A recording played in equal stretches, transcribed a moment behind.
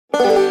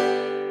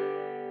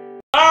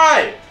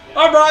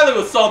I'm Riley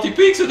with Salty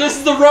Peaks, and this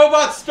is the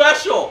Robot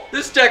Special.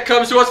 This deck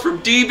comes to us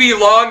from DB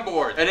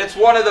Longboards, and it's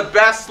one of the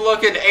best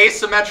looking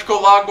asymmetrical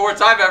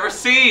longboards I've ever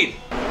seen.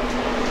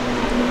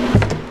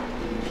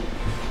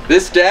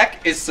 This deck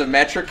is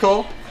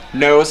symmetrical,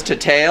 nose to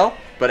tail,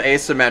 but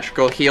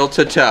asymmetrical, heel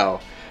to toe.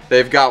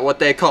 They've got what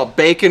they call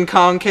bacon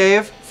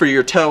concave for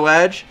your toe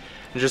edge,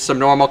 and just some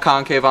normal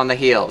concave on the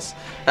heels.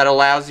 That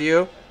allows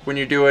you, when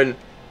you're doing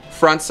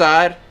front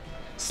side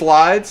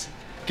slides,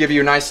 give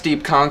you a nice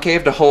steep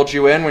concave to hold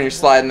you in when you're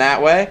sliding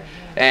that way,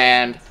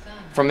 and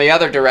from the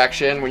other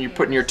direction, when you're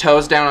putting your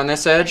toes down on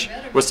this edge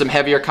with some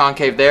heavier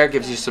concave there,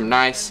 gives you some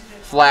nice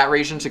flat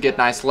region to get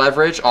nice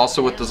leverage,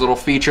 also with those little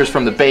features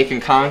from the bacon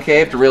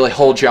concave to really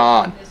hold you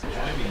on.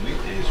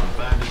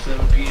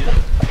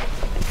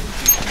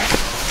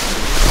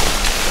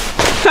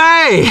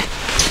 Hey!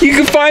 You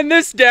can find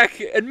this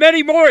deck and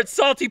many more at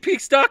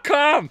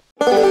saltypeaks.com.